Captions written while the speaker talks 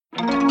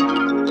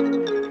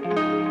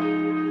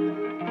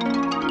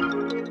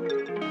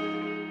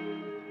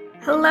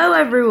Hello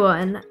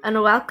everyone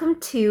and welcome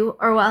to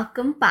or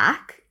welcome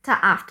back to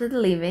After the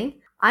Leaving.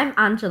 I'm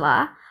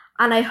Angela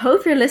and I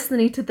hope you're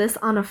listening to this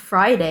on a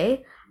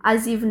Friday.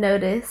 As you've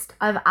noticed,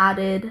 I've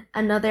added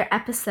another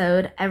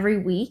episode every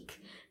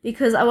week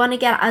because I want to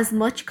get as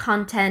much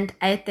content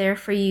out there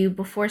for you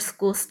before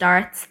school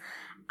starts,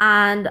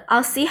 and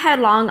I'll see how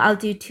long I'll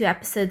do 2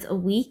 episodes a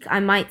week.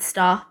 I might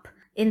stop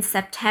in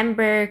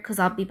September because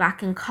I'll be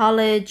back in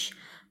college.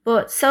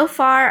 But so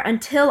far,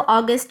 until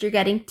August, you're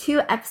getting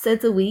 2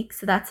 episodes a week.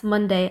 So that's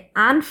Monday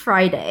and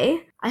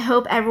Friday. I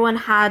hope everyone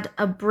had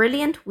a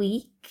brilliant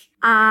week.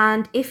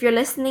 And if you're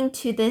listening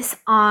to this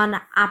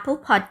on Apple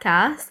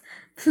Podcasts,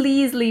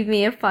 please leave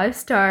me a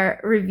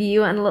 5-star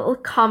review and a little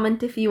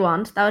comment if you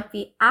want. That would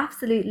be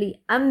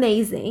absolutely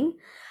amazing.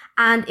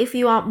 And if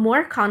you want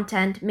more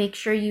content, make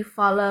sure you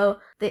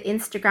follow the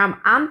Instagram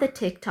and the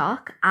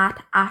TikTok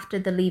at After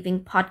the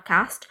Leaving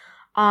Podcast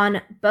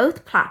on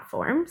both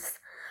platforms.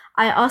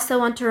 I also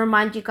want to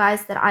remind you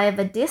guys that I have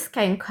a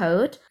discount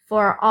code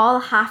for all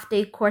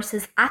half-day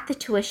courses at the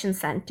Tuition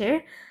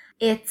Centre.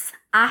 It's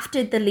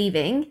After the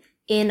Leaving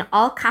in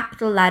all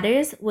capital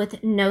letters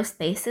with no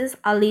spaces.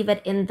 I'll leave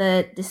it in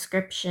the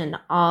description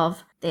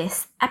of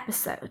this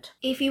episode.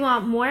 If you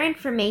want more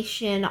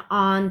information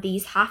on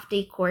these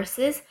half-day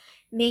courses,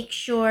 make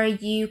sure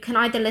you can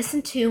either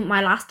listen to my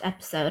last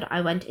episode,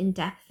 I went in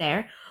depth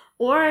there,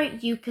 or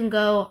you can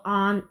go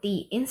on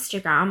the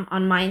Instagram,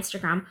 on my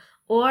Instagram,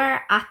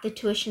 or at the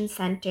Tuition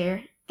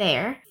Centre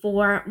there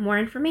for more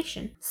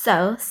information.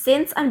 So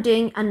since I'm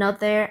doing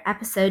another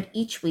episode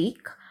each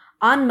week,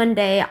 on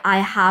Monday I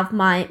have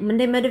my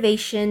Monday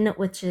motivation,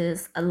 which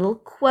is a little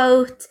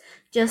quote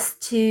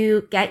just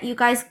to get you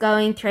guys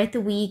going throughout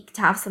the week,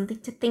 to have something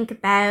to think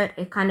about.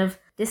 It kind of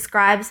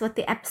describes what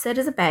the episode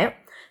is about.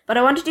 But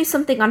I want to do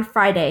something on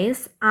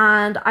Fridays,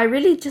 and I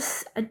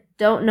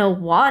don't know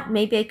what.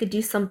 Maybe I could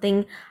do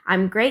something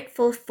I'm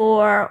grateful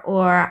for,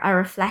 or a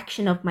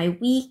reflection of my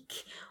week,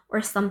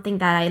 or something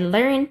that I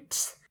learned.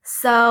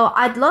 So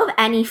I'd love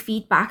any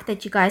feedback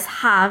that you guys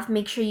have.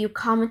 Make sure you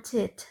comment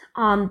it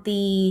on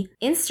the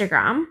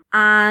Instagram.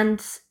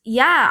 And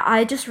yeah,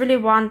 I just really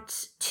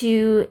want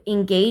to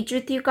engage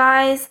with you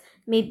guys.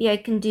 Maybe I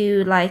can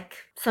do like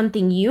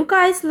something you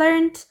guys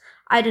learned.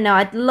 I don't know.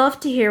 I'd love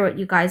to hear what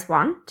you guys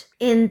want.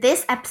 In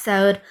this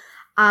episode,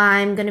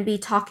 I'm going to be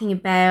talking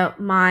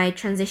about my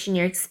transition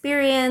year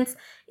experience.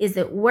 Is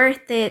it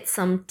worth it?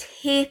 Some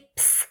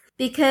tips.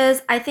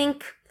 Because I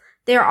think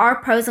there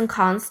are pros and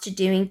cons to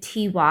doing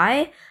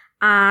TY.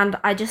 And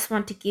I just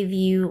want to give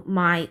you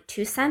my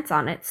 2 cents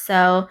on it.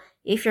 So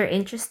if you're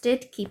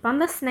interested, keep on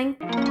listening.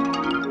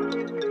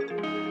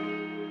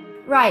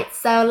 Right,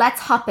 so let's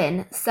hop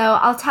in. So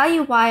I'll tell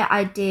you why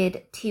I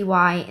did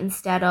TY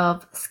instead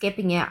of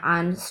skipping it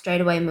and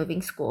straight away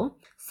moving school.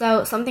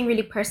 So something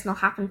really personal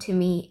happened to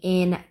me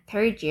in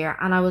 3rd year,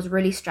 and I was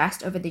really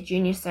stressed over the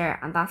junior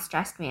cert, and that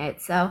stressed me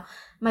out. So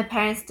my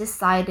parents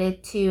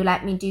decided to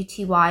let me do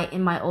TY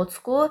in my old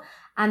school,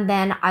 and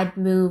then I'd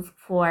move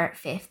for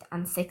 5th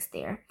and 6th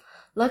year.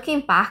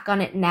 Looking back on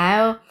it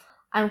now,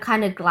 I'm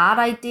kind of glad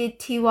I did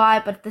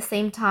TY, but at the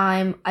same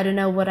time, I don't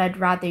know what I'd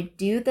rather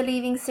do the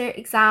Leaving Cert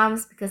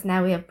exams, because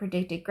now we have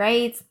predicted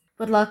grades.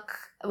 But look,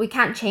 we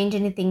can't change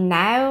anything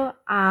now,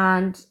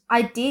 and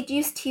I did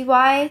use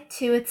TY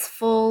to its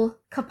full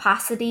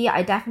capacity.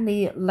 I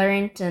definitely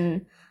learned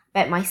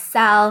about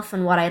myself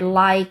and what I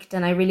liked,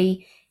 and I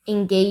really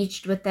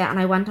engaged with it, and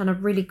I went on a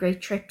really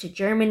great trip to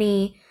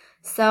Germany.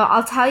 So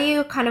I'll tell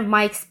you kind of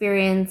my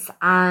experience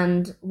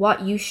and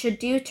what you should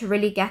do to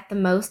really get the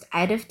most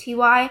out of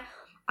TY.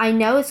 I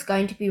know it's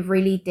going to be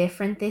really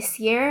different this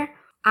year,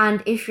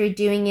 and if you're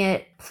doing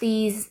it,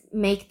 please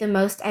make the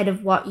most out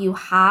of what you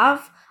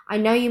have. I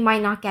know you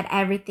might not get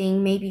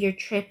everything. Maybe your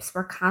trips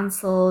were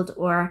cancelled,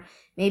 or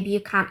maybe you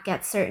can't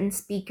get certain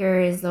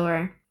speakers,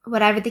 or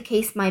whatever the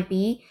case might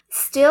be.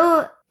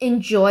 Still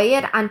enjoy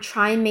it and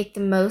try and make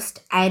the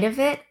most out of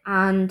it,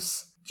 and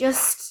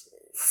just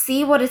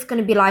see what it's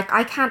going to be like.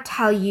 I can't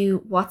tell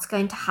you what's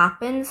going to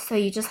happen, so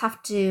you just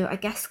have to, I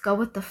guess, go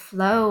with the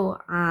flow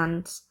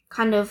and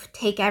kind of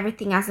take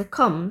everything as it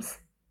comes.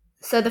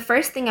 So the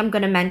first thing I'm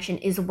going to mention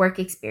is work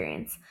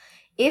experience.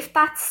 If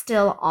that's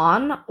still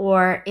on,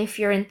 or if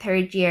you're in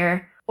 3rd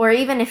year, or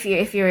even if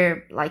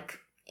you're like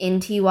in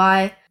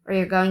TY or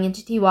you're going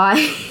into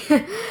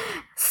TY,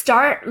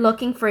 start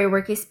looking for your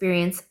work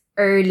experience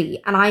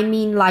early. And I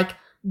mean like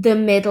the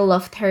middle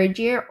of 3rd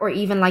year, or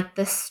even like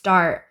the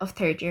start of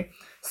 3rd year.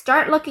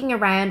 Start looking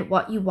around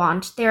what you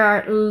want. There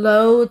are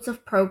loads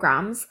of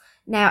programs.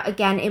 Now,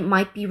 again, it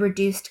might be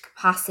reduced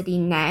capacity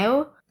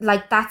now.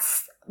 Like,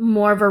 that's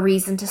more of a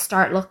reason to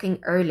start looking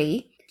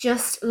early.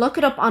 Just look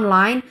it up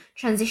online,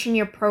 transition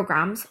your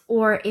programs,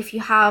 or if you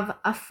have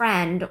a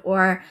friend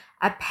or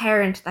a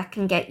parent that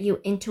can get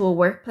you into a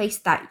workplace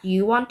that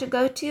you want to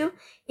go to,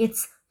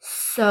 it's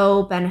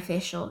so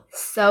beneficial,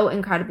 so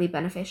incredibly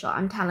beneficial,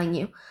 I'm telling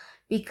you.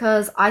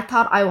 Because I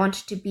thought I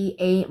wanted to be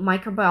a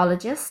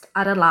microbiologist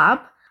at a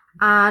lab,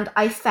 and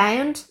I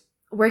found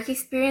work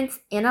experience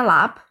in a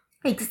lab,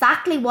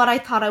 exactly what I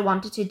thought I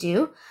wanted to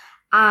do.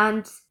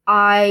 and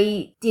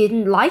I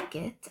didn't like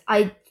it.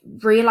 I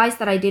realized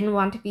that I didn't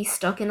want to be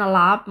stuck in a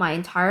lab my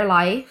entire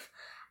life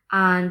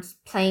and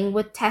playing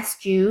with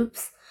test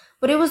tubes.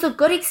 But it was a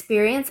good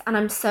experience, and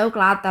I'm so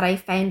glad that I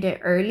found it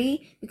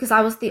early because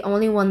I was the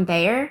only one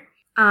there.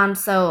 And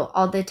so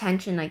all the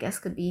attention, I guess,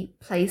 could be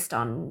placed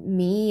on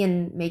me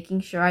and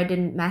making sure I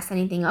didn't mess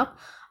anything up.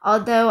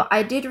 Although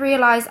I did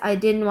realize I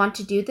didn't want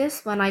to do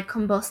this when I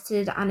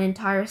combusted an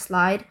entire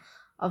slide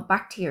of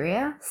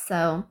bacteria.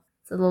 So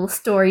it's a little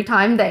story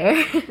time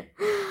there.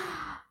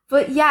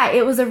 But yeah,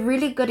 it was a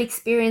really good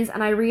experience,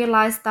 and I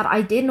realized that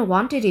I didn't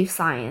want to do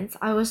science.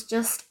 I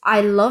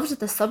loved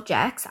the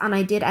subjects, and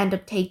I did end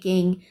up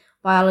taking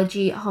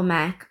biology, home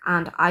ec,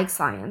 and ag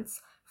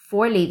science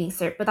for Leaving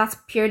Cert, but that's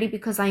purely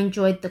because I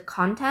enjoyed the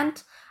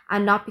content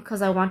and not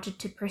because I wanted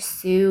to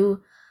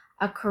pursue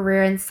a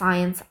career in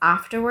science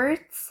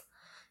afterwards.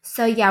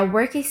 So yeah,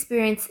 work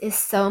experience is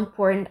so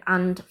important,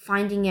 and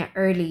finding it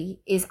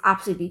early is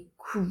absolutely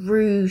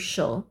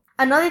crucial.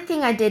 Another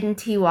thing I did in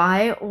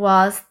TY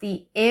was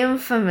the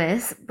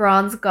infamous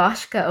Bronze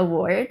Goshka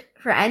Award.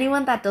 For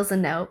anyone that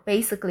doesn't know,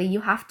 basically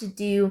you have to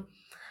do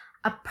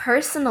a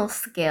personal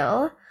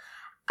skill,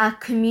 a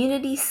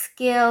community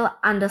skill,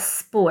 and a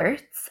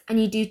sports,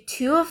 and you do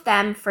 2 of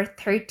them for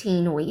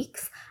 13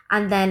 weeks,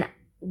 and then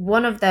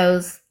one of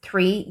those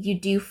 3 you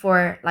do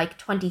for like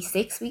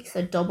 26 weeks,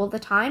 so double the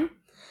time.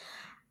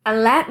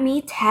 And let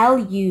me tell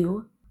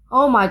you,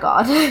 oh my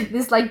god,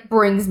 this like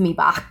brings me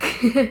back.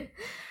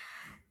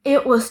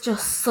 It was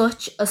just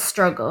such a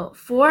struggle.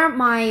 For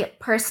my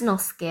personal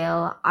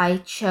skill,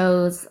 I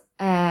chose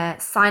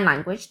sign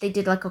language. They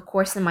did like a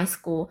course in my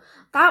school.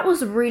 That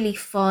was really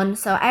fun.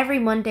 So every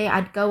Monday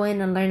I'd go in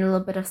and learn a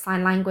little bit of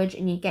sign language,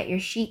 and you get your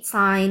sheet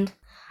signed.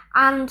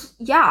 And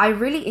yeah, I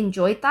really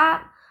enjoyed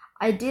that.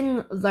 I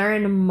didn't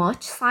learn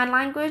much sign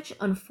language,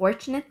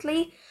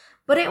 unfortunately,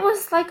 but it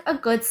was like a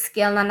good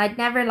skill, and I'd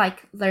never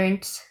like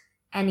learned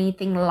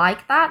anything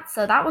like that.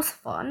 So that was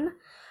fun.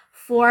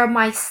 For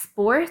my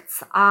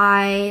sports,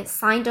 I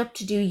signed up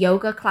to do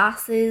yoga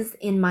classes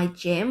in my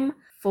gym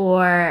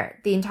for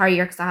the entire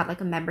year because I had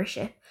like a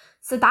membership.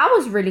 So that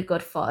was really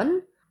good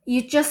fun.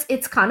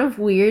 It's kind of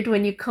weird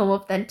when you come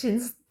up then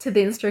to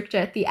the instructor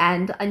at the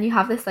end and you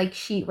have this like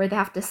sheet where they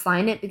have to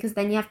sign it, because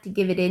then you have to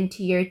give it in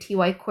to your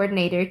TY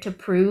coordinator to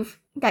prove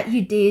that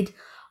you did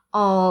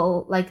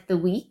all like the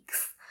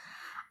weeks.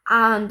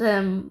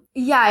 And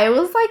yeah, it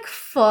was like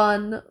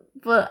fun,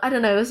 but I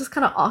don't know, it was just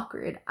kind of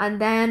awkward.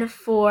 And then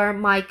for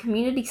my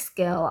community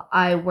skill,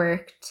 I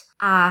worked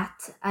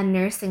at a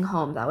nursing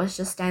home that was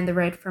just down the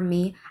road from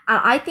me. And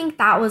I think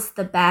that was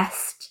the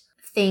best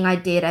thing I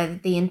did out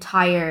of the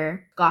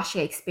entire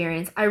Goshka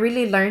experience. I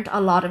really learned a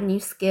lot of new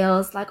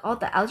skills. Like, all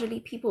the elderly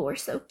people were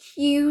so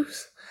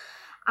cute.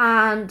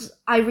 And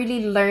I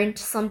really learned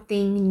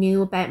something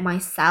new about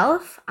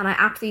myself, and I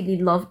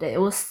absolutely loved it.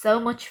 It was so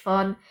much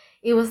fun.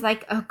 It was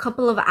like a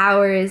couple of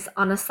hours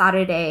on a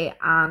Saturday,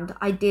 and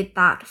I did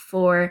that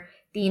for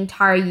the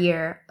entire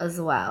year as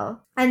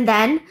well. And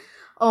then,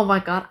 oh my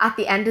god, at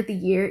the end of the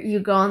year, you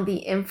go on the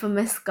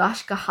infamous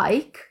Goshka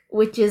hike,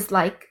 which is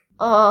like,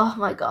 oh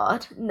my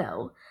god,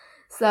 no.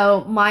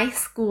 So my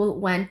school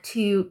went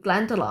to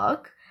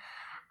Glendalough,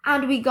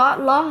 and we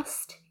got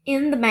lost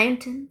in the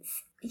mountains.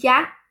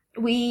 Yeah,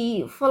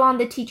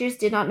 the teachers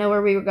did not know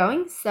where we were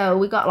going, so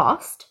we got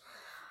lost.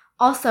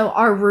 Also,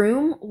 our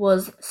room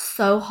was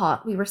so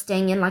hot. We were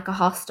staying in like a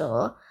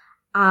hostel,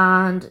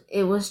 and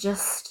it was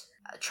just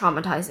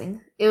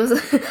traumatizing. It was,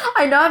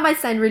 I know it might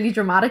sound really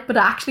dramatic, but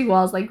it actually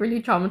was like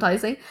really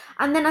traumatizing.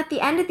 And then at the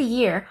end of the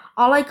year,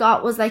 all I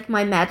got was like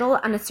my medal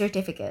and a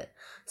certificate.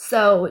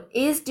 So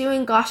is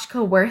doing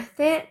Goshka worth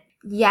it?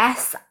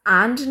 Yes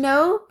and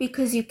no,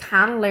 because you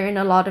can learn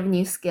a lot of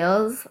new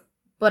skills.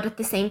 But at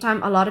the same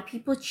time, a lot of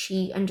people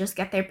cheat and just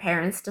get their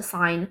parents to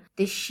sign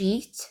the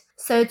sheet.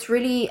 So it's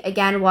really,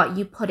 again, what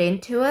you put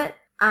into it.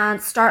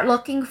 And start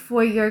looking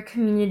for your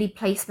community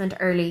placement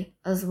early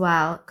as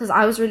well. Because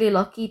I was really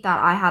lucky that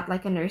I had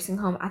like a nursing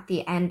home at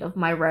the end of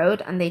my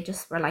road. And they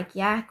just were like,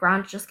 yeah,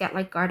 Grant, just get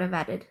like Garda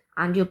vetted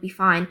and you'll be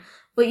fine.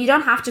 But you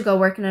don't have to go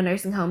work in a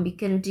nursing home. You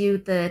can do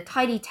the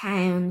tidy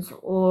towns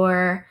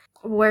or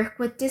work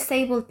with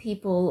disabled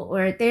people.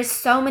 Or there's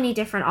so many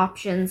different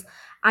options.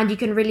 And you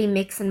can really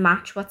mix and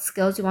match what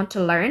skills you want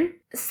to learn.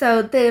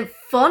 So the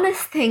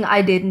funnest thing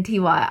I did in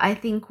TY, I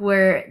think,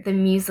 were the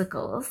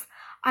musicals.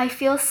 I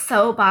feel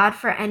so bad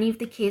for any of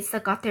the kids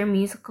that got their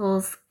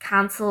musicals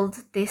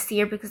cancelled this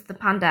year because of the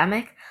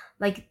pandemic.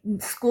 Like,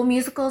 school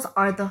musicals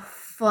are the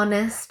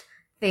funnest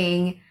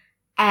thing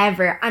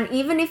ever. And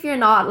even if you're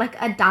not like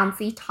a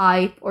dancey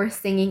type or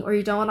singing, or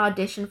you don't want to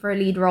audition for a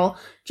lead role,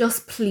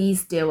 just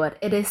please do it.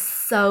 It is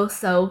so,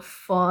 so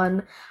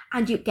fun.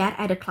 And you get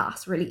out of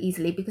class really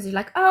easily because you're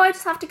like, oh, I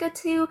just have to go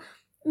to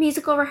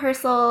musical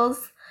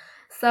rehearsals.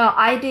 So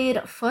I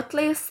did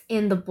Footloose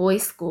in the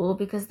boys' school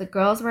because the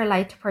girls were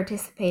allowed to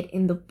participate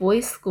in the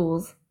boys'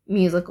 school's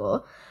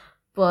musical,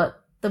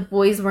 but the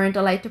boys weren't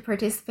allowed to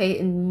participate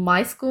in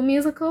my school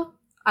musical.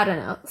 I don't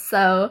know.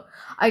 So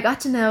I got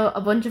to know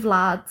a bunch of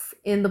lads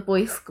in the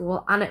boys'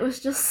 school, and it was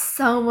just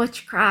so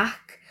much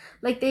crack.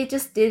 Like, they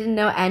just didn't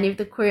know any of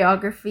the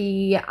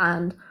choreography,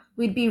 and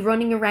we'd be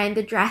running around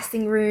the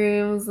dressing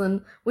rooms,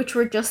 and which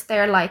were just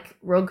their like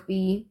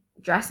rugby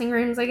dressing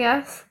rooms, I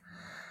guess.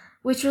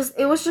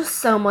 It was just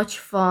so much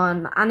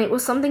fun, and it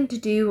was something to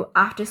do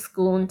after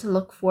school and to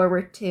look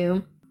forward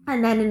to.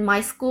 And then in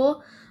my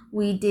school,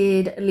 we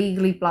did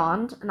Legally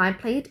Blonde, and I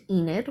played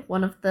Enid,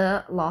 one of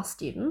the law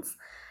students.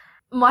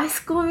 My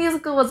school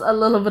musical was a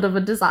little bit of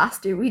a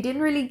disaster. We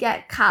didn't really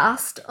get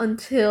cast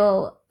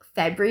until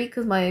February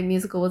because my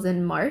musical was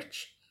in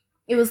March.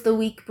 It was the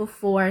week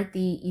before the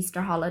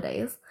Easter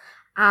holidays.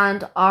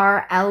 And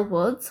our Elle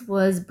Woods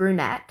was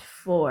brunette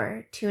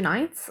for 2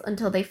 nights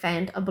until they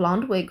found a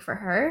blonde wig for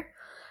her.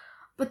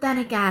 But then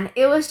again,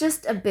 it was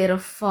just a bit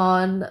of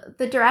fun.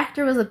 The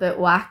director was a bit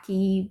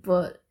wacky,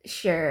 but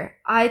sure.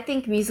 I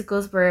think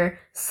musicals were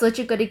such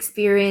a good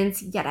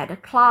experience. You get out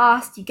of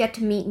class, you get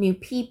to meet new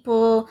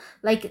people.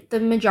 Like,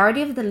 the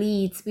majority of the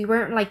leads, we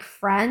weren't like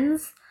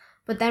friends,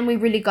 but then we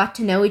really got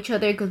to know each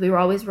other because we were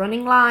always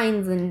running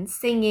lines and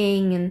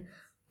singing, and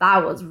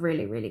that was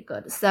really, really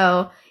good.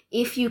 So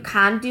if you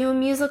can do a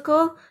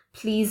musical,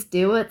 please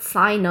do it.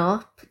 Sign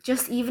up.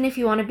 Just even if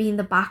you want to be in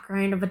the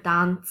background of a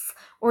dance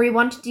or you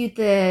want to do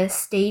the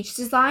stage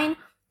design,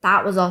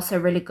 that was also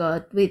really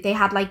good. They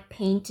had like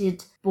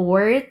painted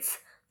boards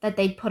that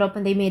they'd put up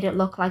and they made it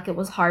look like it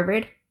was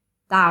Harvard.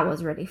 That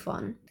was really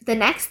fun. The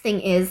next thing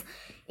is,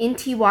 in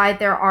TY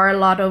there are a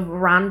lot of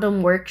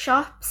random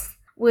workshops,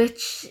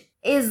 which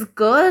is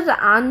good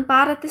and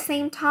bad at the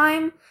same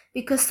time,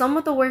 because some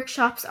of the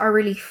workshops are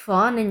really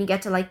fun and you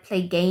get to like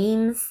play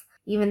games,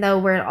 even though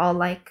we're all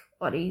like,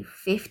 what are you,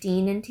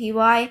 15 in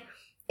TY?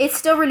 It's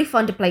still really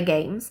fun to play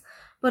games.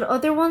 But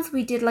other ones,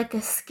 we did like a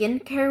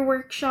skincare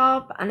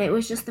workshop and it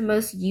was just the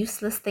most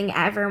useless thing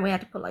ever, and we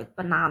had to put like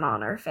banana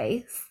on our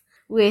face,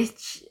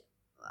 which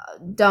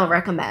don't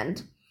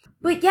recommend.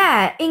 But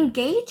yeah,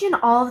 engage in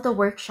all of the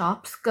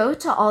workshops, go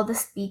to all the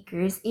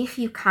speakers if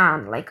you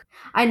can. Like,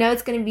 I know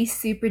it's going to be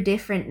super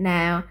different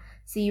now,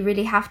 so you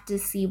really have to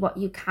see what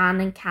you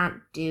can and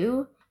can't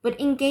do. But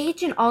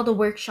engage in all the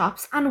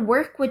workshops and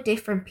work with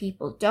different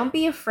people. Don't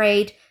be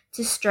afraid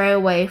to stray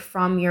away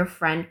from your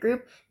friend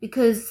group,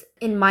 because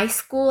in my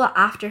school,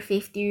 after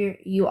fifth year,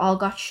 you all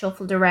got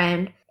shuffled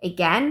around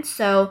again.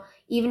 So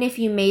even if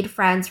you made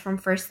friends from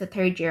first to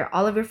third year,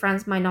 all of your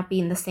friends might not be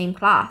in the same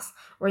class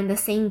or in the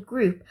same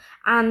group.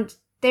 And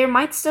there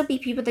might still be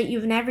people that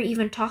you've never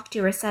even talked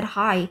to or said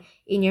hi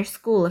in your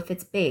school if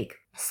it's big.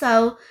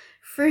 So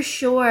for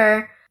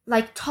sure,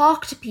 like,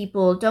 talk to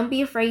people. Don't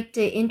be afraid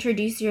to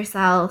introduce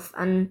yourself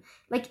and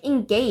like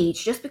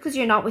engage. Just because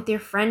you're not with your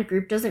friend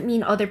group doesn't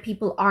mean other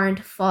people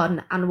aren't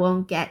fun and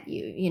won't get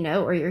you,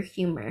 or your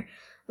humor.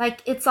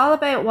 Like, it's all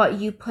about what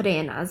you put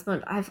in.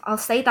 I'll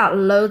say that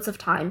loads of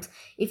times.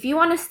 If you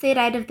want to sit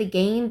out of the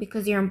game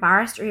because you're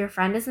embarrassed or your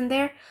friend isn't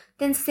there,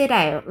 then sit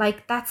out.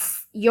 Like,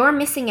 you're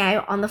missing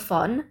out on the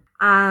fun.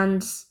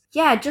 And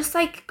yeah, just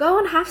like go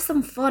and have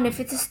some fun. If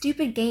it's a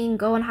stupid game,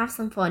 go and have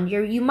some fun.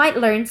 You might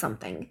learn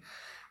something.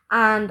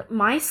 And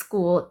my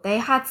school, they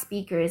had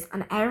speakers,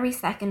 and every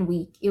second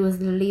week it was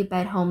literally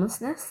about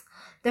homelessness.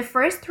 The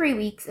first 3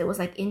 weeks it was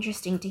like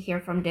interesting to hear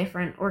from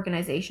different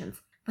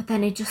organizations, but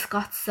then it just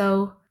got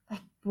so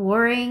like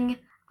boring,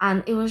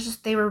 and it was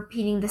just they were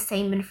repeating the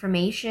same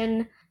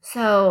information.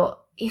 So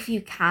if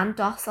you can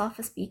DOS off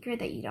a speaker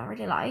that you don't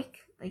really like,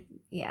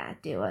 yeah,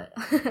 do it.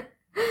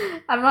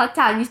 I'm not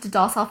telling you to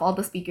DOS off all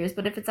the speakers,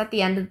 but if it's at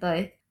the end of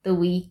the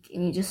week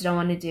and you just don't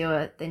want to do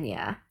it, then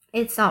yeah,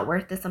 it's not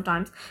worth it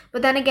sometimes.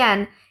 But then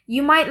again,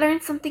 you might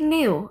learn something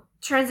new.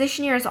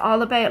 Transition year is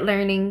all about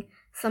learning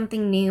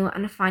something new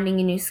and finding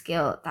a new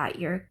skill that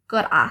you're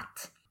good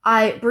at.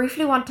 I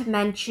briefly want to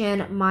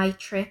mention my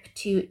trip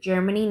to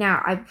Germany.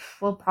 Now, I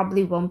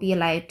probably won't be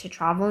allowed to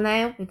travel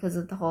now because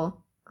of the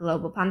whole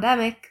global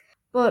pandemic.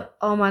 But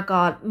oh my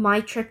god, my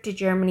trip to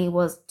Germany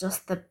was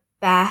just the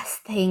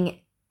best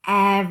thing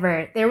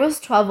ever. There was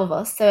 12 of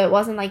us, so it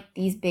wasn't like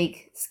these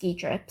big ski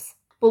trips.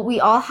 But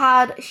we all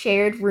had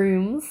shared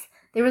rooms.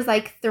 There was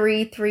like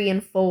 3, 3,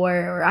 and 4,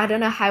 or I don't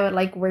know how it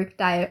like worked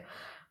out.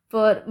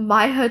 But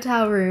my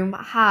hotel room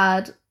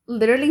had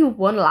literally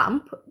one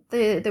lamp.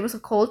 There was a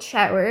cold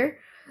shower.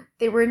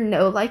 There were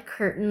no like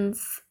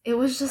curtains. It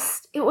was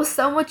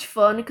so much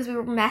fun because we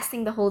were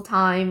messing the whole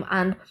time,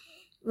 and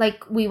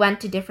like we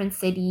went to different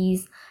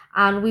cities.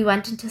 And we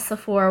went into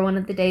Sephora one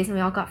of the days and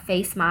we all got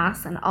face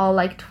masks, and all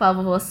like 12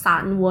 of us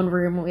sat in one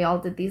room and we all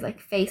did these like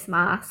face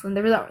masks, and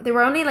there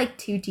were only like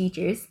 2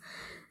 teachers.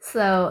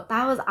 So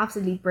that was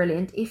absolutely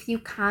brilliant. If you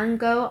can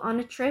go on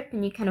a trip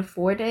and you can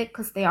afford it,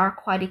 because they are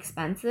quite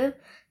expensive,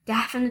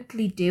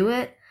 definitely do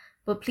it.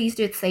 But please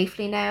do it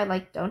safely now.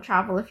 Like, don't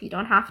travel if you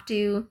don't have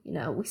to.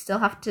 We still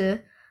have to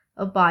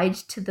abide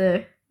to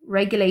the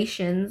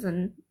regulations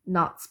and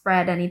not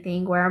spread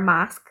anything, wear a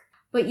mask.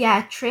 But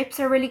yeah, trips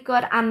are really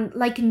good, and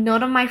like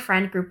none of my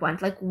friend group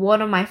went. Like,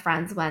 one of my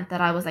friends went that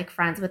I was like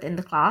friends with in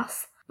the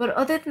class. But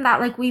other than that,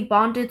 like, we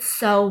bonded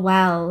so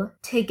well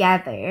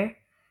together.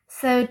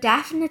 So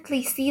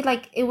definitely see,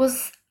 like, it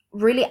was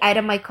really out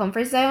of my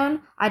comfort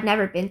zone. I'd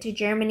never been to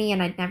Germany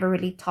and I'd never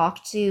really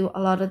talked to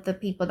a lot of the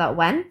people that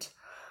went.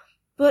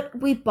 But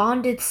we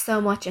bonded so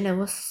much and it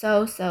was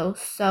so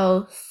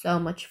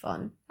much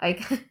fun.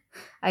 Like,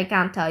 I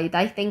can't tell you.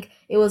 I think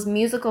it was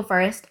musical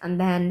first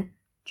and then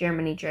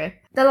Germany trip.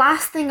 The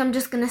last thing I'm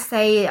just going to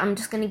say, I'm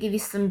just going to give you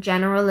some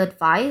general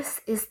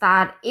advice, is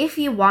that if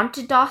you want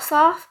to DOS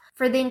off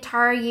for the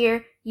entire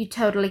year, you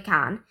totally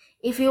can.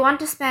 If you want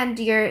to spend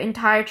your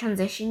entire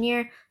transition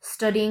year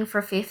studying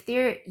for fifth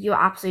year, you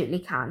absolutely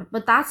can.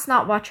 But that's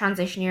not what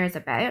transition year is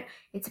about.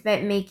 It's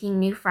about making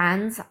new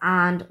friends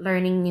and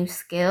learning new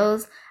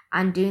skills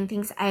and doing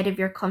things out of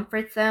your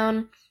comfort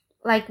zone.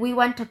 Like, we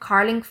went to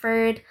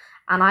Carlingford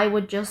and I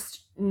would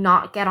just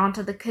not get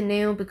onto the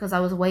canoe because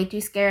I was way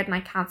too scared and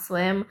I can't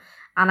swim.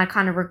 And I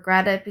kind of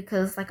regret it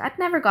because, like, I'd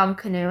never gone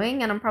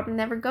canoeing and I'm probably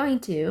never going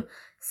to.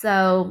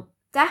 So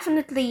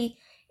definitely,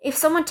 if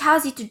someone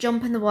tells you to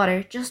jump in the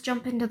water, just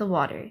jump into the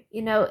water.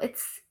 You know,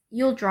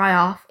 you'll dry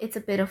off. It's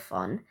a bit of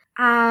fun.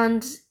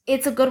 And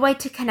it's a good way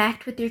to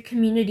connect with your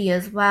community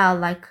as well.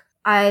 Like,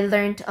 I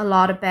learned a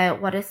lot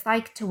about what it's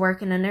like to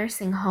work in a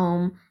nursing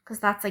home, because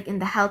that's like in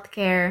the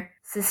healthcare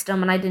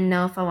system, and I didn't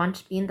know if I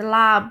wanted to be in the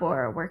lab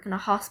or work in a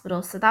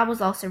hospital. So that was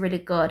also really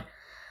good.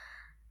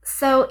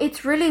 So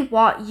it's really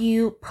what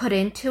you put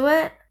into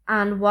it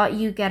and what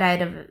you get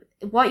out of it.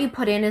 What you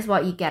put in is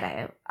what you get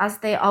out, as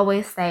they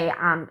always say,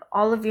 and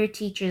all of your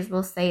teachers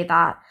will say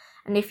that.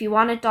 And if you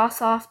want to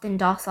DOS off, then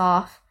DOS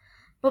off.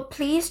 But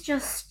please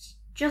just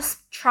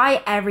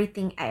try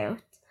everything out.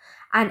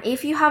 And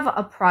if you have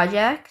a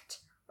project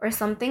or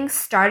something,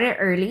 start it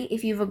early.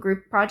 If you have a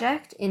group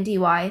project in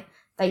TY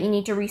that you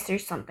need to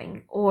research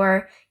something,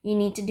 or you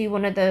need to do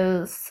one of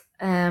those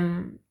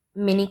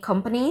mini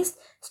companies,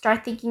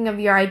 start thinking of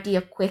your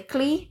idea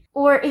quickly.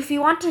 Or if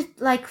you want to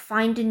like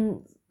find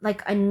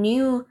a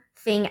new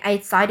thing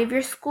outside of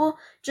your school,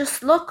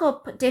 just look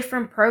up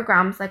different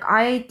programs. Like,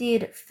 I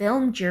did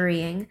film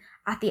jurying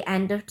at the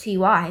end of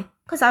TY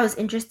because I was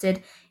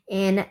interested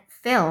in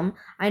film.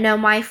 I know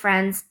my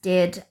friends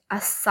did a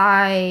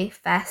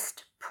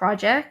Sci-Fest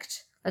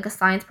project, like a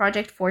science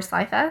project for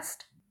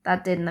Sci-Fest.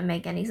 That didn't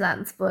make any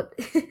sense, but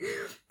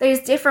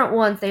there's different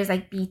ones. There's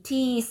like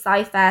BT,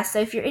 Sci-Fest. So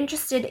if you're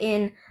interested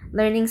in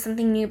learning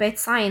something new about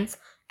science,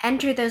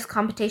 enter those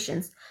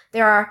competitions.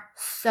 There are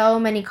so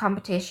many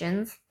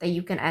competitions that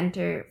you can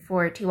enter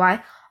for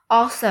TY.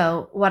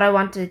 Also, what I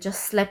want to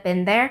just slip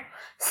in there,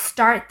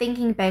 start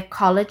thinking about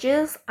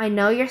colleges. I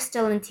know you're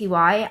still in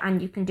TY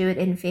and you can do it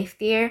in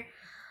fifth year,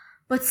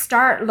 but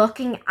start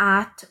looking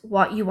at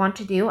what you want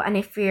to do. And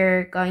if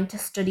you're going to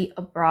study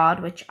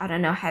abroad, which I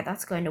don't know how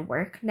that's going to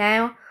work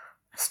now,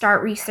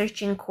 start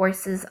researching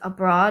courses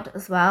abroad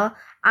as well,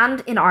 and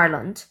in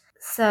Ireland.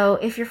 So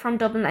if you're from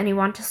Dublin and you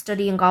want to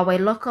study in Galway,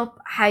 look up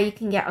how you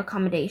can get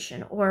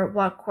accommodation or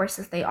what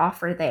courses they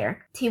offer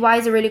there. TY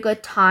is a really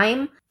good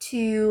time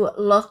to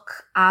look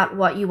at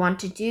what you want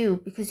to do,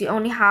 because you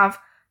only have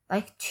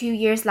like 2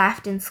 years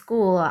left in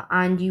school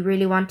and you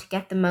really want to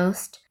get the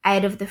most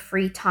out of the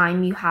free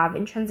time you have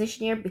in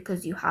transition year,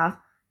 because you have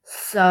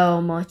so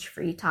much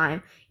free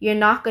time. You're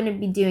not going to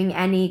be doing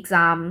any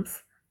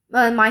exams.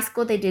 Well, in my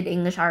school they did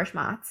English, Irish,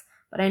 Maths,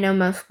 but I know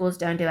most schools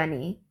don't do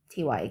any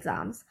TY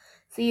exams.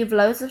 So you have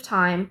loads of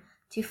time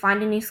to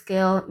find a new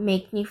skill,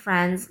 make new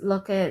friends,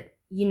 look at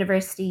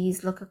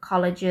universities, look at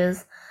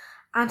colleges,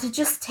 and to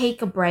just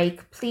take a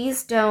break.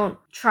 Please don't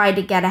try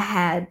to get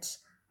ahead.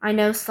 I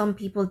know some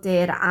people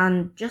did,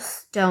 and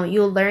just don't.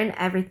 You'll learn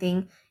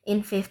everything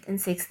in 5th and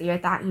 6th year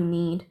that you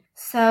need.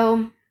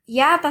 So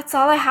yeah, that's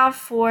all I have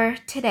for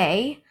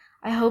today.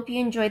 I hope you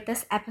enjoyed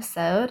this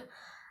episode.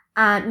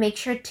 And make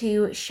sure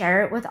to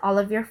share it with all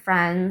of your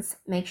friends.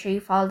 Make sure you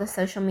follow the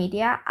social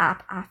media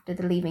at After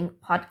the Leaving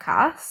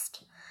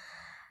Podcast.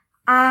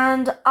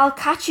 And I'll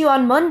catch you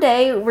on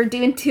Monday. We're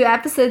doing 2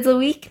 episodes a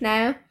week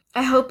now.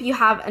 I hope you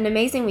have an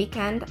amazing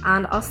weekend,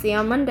 and I'll see you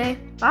on Monday.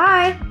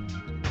 Bye!